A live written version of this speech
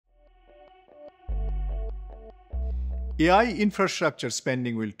AI infrastructure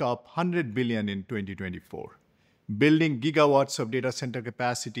spending will top 100 billion in 2024. Building gigawatts of data center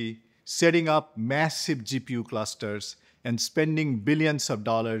capacity, setting up massive GPU clusters, and spending billions of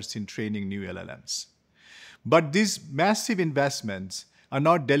dollars in training new LLMs. But these massive investments are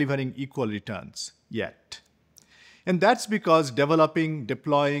not delivering equal returns yet. And that's because developing,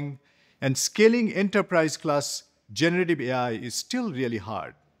 deploying, and scaling enterprise-class generative AI is still really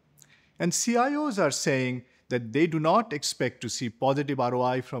hard. And CIOs are saying that they do not expect to see positive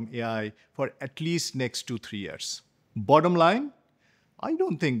ROI from AI for at least next 2-3 years. Bottom line, I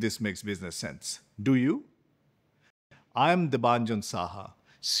don't think this makes business sense. Do you? I am Debanjan Saha,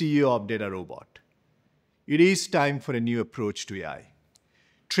 CEO of DataRobot. It is time for a new approach to AI.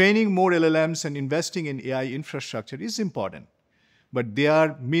 Training more LLMs and investing in AI infrastructure is important, but they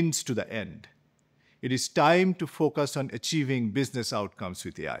are means to the end. It is time to focus on achieving business outcomes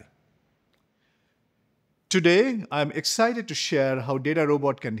with AI. Today, I'm excited to share how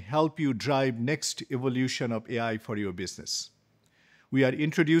DataRobot can help you drive next evolution of AI for your business. We are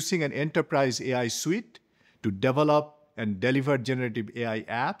introducing an enterprise AI suite to develop and deliver generative AI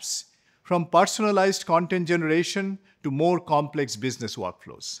apps, from personalized content generation to more complex business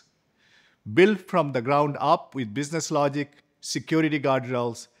workflows. Built from the ground up with business logic, security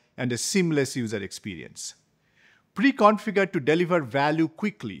guardrails, and a seamless user experience. Pre-configured to deliver value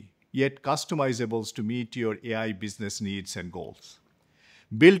quickly, yet customizables to meet your AI business needs and goals.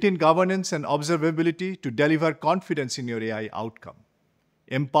 Built-in governance and observability to deliver confidence in your AI outcome.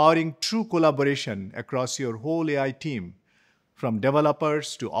 Empowering true collaboration across your whole AI team, from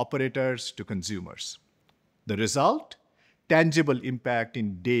developers to operators to consumers. The result? Tangible impact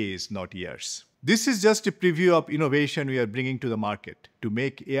in days, not years. This is just a preview of innovation we are bringing to the market to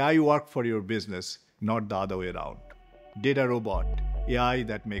make AI work for your business, not the other way around. DataRobot, AI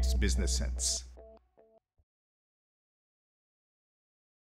that makes business sense.